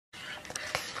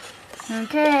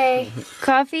Okay,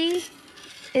 coffee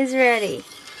is ready.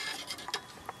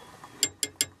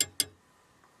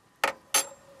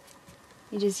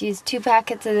 You just use 2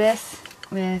 packets of this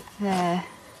with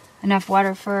enough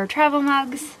water for travel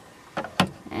mugs,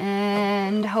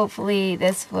 and hopefully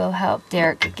this will help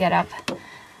Derek get up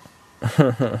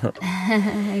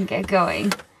and get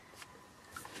going.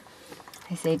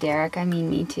 I say Derek, I mean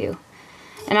me too.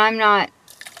 And I'm not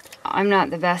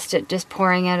the best at just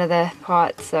pouring out of the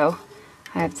pot, so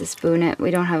I have to spoon it.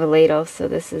 We don't have a ladle, so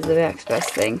this is the next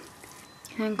best thing.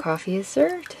 And coffee is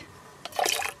served.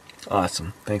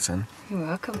 Awesome. Thanks, hon. You're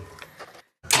welcome.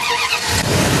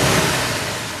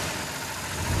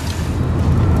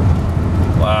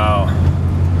 Wow.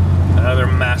 Another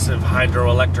massive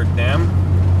hydroelectric dam,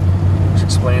 which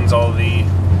explains all the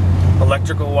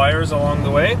electrical wires along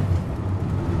the way.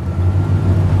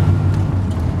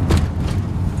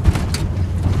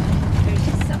 There's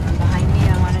just someone behind me.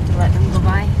 I wanted to let them go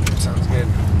by. Sounds good.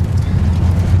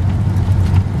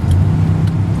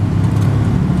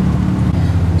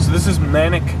 So this is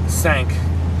Manic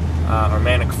 5, or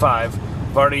Manic 5.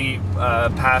 I've already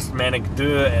passed Manic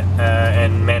 2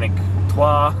 and Manic 3.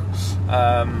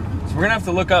 So we're gonna have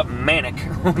to look up Manic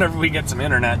whenever we get some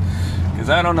internet, because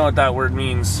I don't know what that word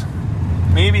means.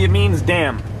 Maybe it means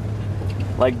dam.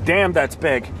 Like, damn, that's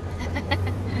big.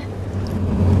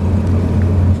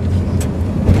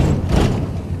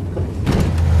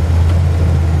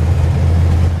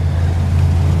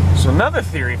 So another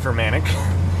theory for Manic.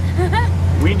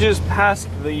 We just passed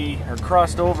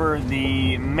crossed over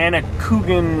the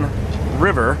Manicougan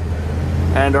River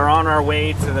and are on our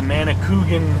way to the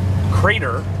Manicougan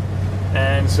Crater.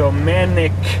 And so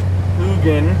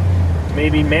Manicougan,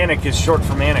 maybe Manic is short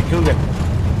for Manicougan.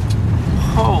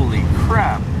 Holy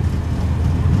crap.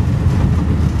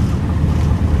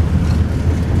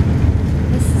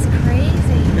 This is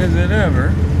crazy. Is it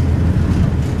ever?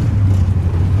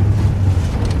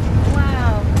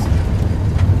 Wow.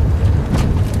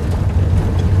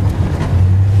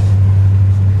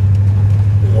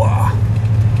 Wow.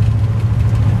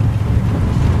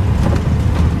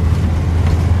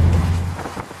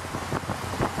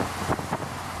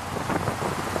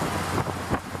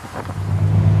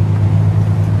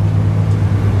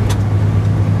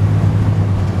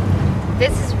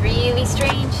 This is really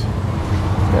strange.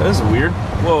 Yeah, this is weird.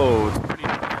 Whoa, it's pretty.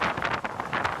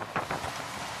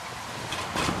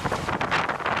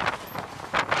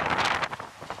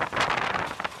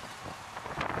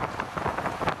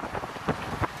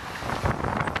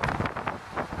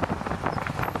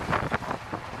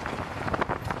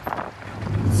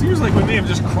 Seems like we may have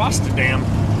just crossed a dam.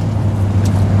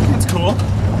 That's cool.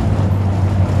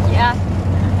 Yeah.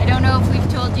 I don't know if we've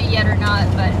told you yet or not,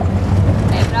 but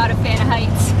I am not a fan of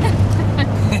heights.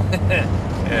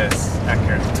 Yes,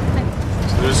 accurate.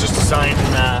 So there's just a sign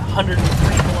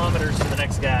 103 kilometers to the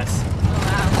next gas. Oh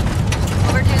wow.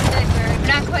 Well, we're doing good. We're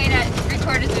not quite at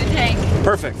 3/4 of a tank.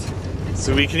 Perfect.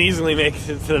 So we can easily make it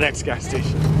to the next gas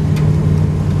station.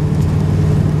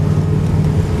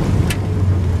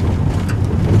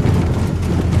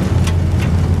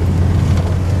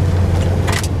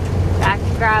 Back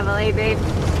to gravel, eh, babe?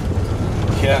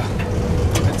 Yeah,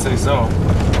 I'd say so.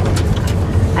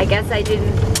 I guess I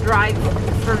didn't drive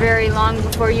for very long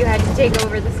before you had to take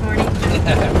over this morning.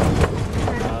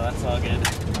 That's all good.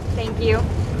 Thank you.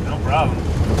 No problem.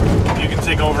 You can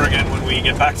take over again when we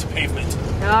get back to pavement.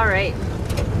 All right.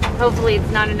 Hopefully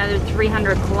it's not another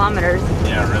 300 kilometers.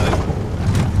 Yeah, really.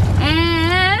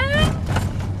 And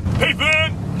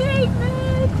Pavement!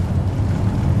 pavement!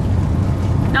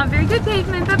 Not very good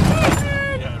pavement, but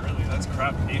pavement! Yeah, really, that's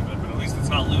crap pavement, but at least it's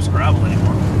not loose gravel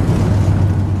anymore.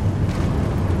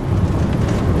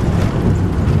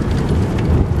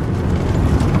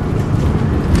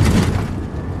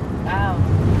 Wow.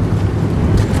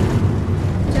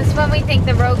 Just when we think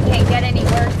the road can't get any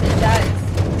worse, it does.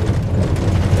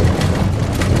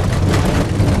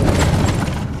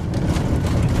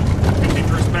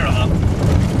 First parallel.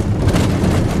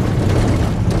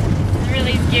 It's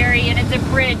really scary, and it's a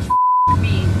bridge. F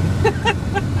me.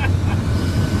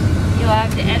 You'll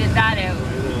have to edit that out.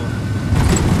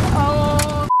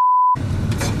 Oh.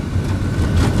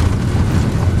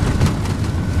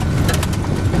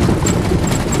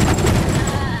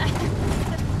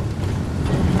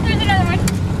 There's another one.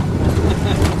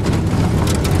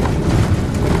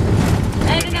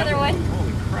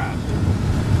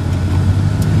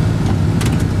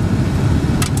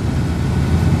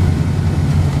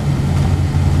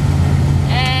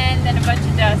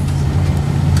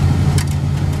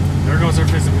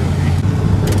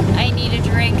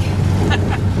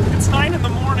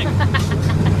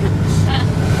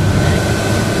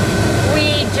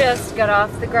 got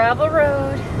off the gravel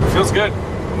road. Feels good.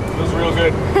 Feels real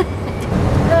good.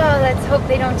 Oh, let's hope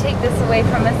they don't take this away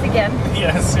from us again.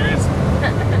 Yeah, seriously.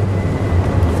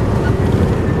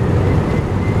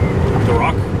 The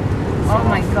rock. Oh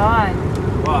my god.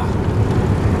 Wow.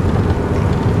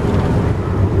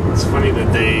 It's funny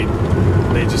that they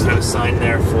just had a sign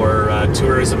there for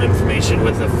tourism information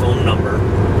with a phone number.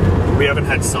 We haven't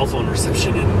had cell phone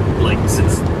reception in like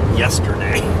since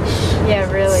yesterday.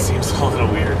 Yeah, really. Seems a little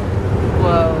weird.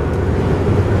 Whoa.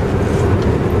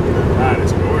 That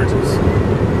is gorgeous.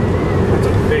 That's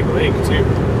a big lake too.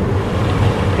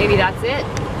 Maybe that's it.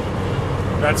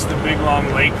 That's the big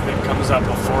long lake that comes up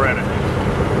before it, I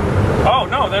think. Oh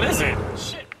no, that is it.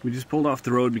 Shit. We just pulled off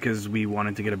the road because we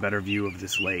wanted to get a better view of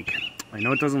this lake. I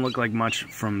know it doesn't look like much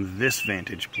from this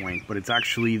vantage point, but it's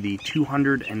actually the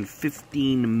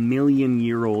 215 million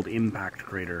year old impact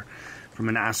crater from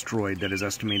an asteroid that is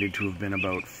estimated to have been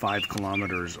about 5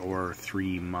 kilometers or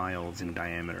 3 miles in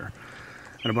diameter.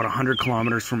 At about 100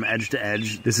 kilometers from edge to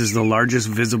edge, this is the largest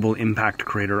visible impact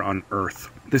crater on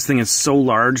Earth. This thing is so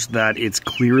large that it's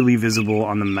clearly visible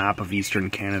on the map of eastern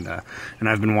Canada, and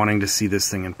I've been wanting to see this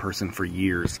thing in person for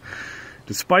years.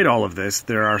 Despite all of this,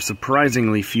 there are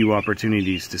surprisingly few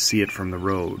opportunities to see it from the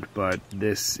road, but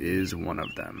this is one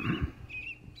of them.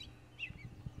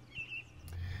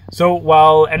 So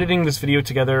while editing this video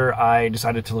together, I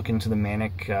decided to look into the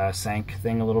Manic-Sank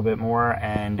thing a little bit more,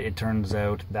 and it turns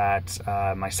out that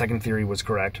my second theory was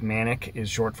correct. Manic is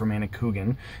short for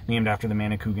Manicougan, named after the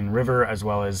Manicougan River, as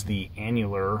well as the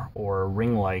annular or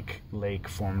ring-like lake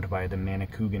formed by the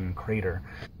Manicougan Crater.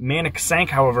 Manic-Sank,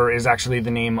 however, is actually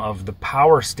the name of the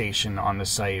power station on the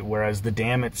site, whereas the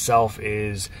dam itself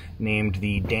is named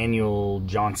the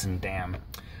Daniel-Johnson Dam.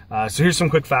 So here's some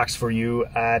quick facts for you.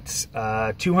 At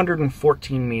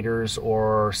 214 meters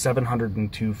or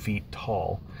 702 feet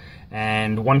tall,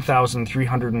 and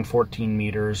 1,314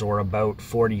 meters or about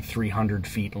 4,300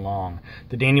 feet long,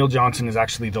 the Daniel-Johnson is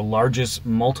actually the largest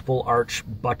multiple arch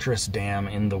buttress dam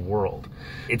in the world.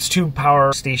 Its two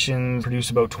power stations produce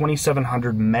about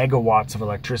 2,700 megawatts of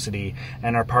electricity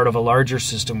and are part of a larger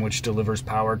system which delivers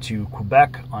power to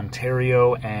Quebec,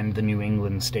 Ontario, and the New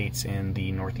England states in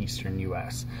the northeastern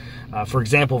US. For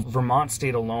example, Vermont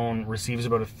state alone receives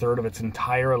about a third of its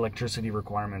entire electricity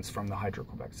requirements from the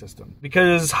Hydro-Quebec system.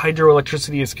 Because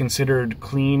hydroelectricity is considered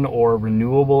clean or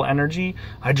renewable energy,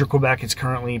 Hydro-Quebec is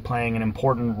currently playing an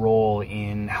important role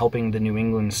in helping the New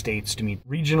England states to meet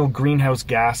regional greenhouse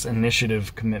gas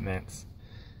initiative commitments.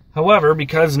 However,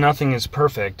 because nothing is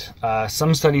perfect,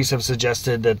 some studies have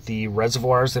suggested that the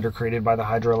reservoirs that are created by the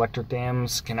hydroelectric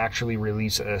dams can actually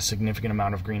release a significant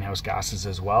amount of greenhouse gases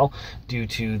as well, due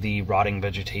to the rotting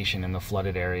vegetation in the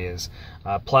flooded areas.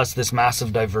 Plus, this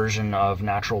massive diversion of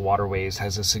natural waterways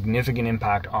has a significant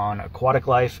impact on aquatic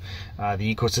life,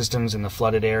 the ecosystems in the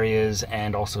flooded areas,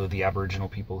 and also the Aboriginal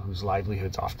people whose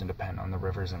livelihoods often depend on the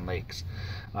rivers and lakes.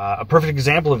 A perfect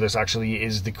example of this actually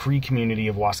is the Cree community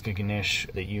of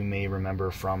Waskaganish that you may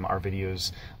remember from our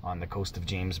videos on the coast of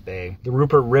James Bay. The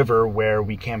Rupert River, where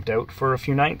we camped out for a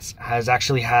few nights, has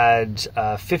actually had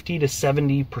 50 to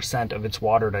 70% of its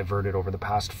water diverted over the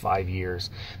past 5 years.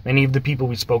 Many of the people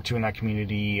we spoke to in that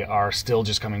community are still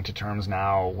just coming to terms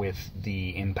now with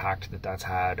the impact that that's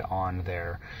had on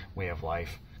their way of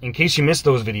life. In case you missed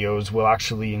those videos, we'll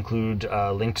actually include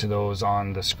a link to those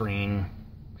on the screen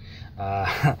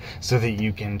so that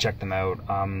you can check them out.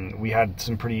 We had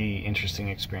some pretty interesting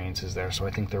experiences there, so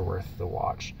I think they're worth the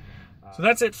watch. So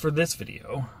that's it for this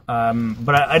video,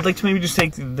 but I'd like to maybe just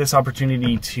take this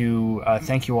opportunity to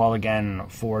thank you all again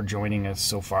for joining us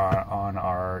so far on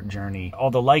our journey.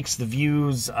 All the likes, the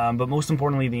views, but most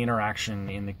importantly the interaction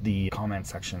in the comment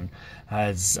section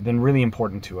has been really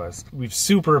important to us. We've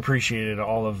super appreciated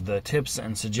all of the tips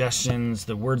and suggestions,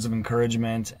 the words of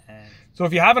encouragement. So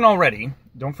if you haven't already,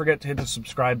 don't forget to hit the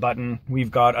subscribe button.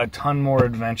 We've got a ton more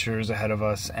adventures ahead of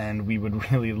us, and we would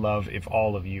really love if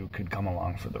all of you could come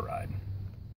along for the ride.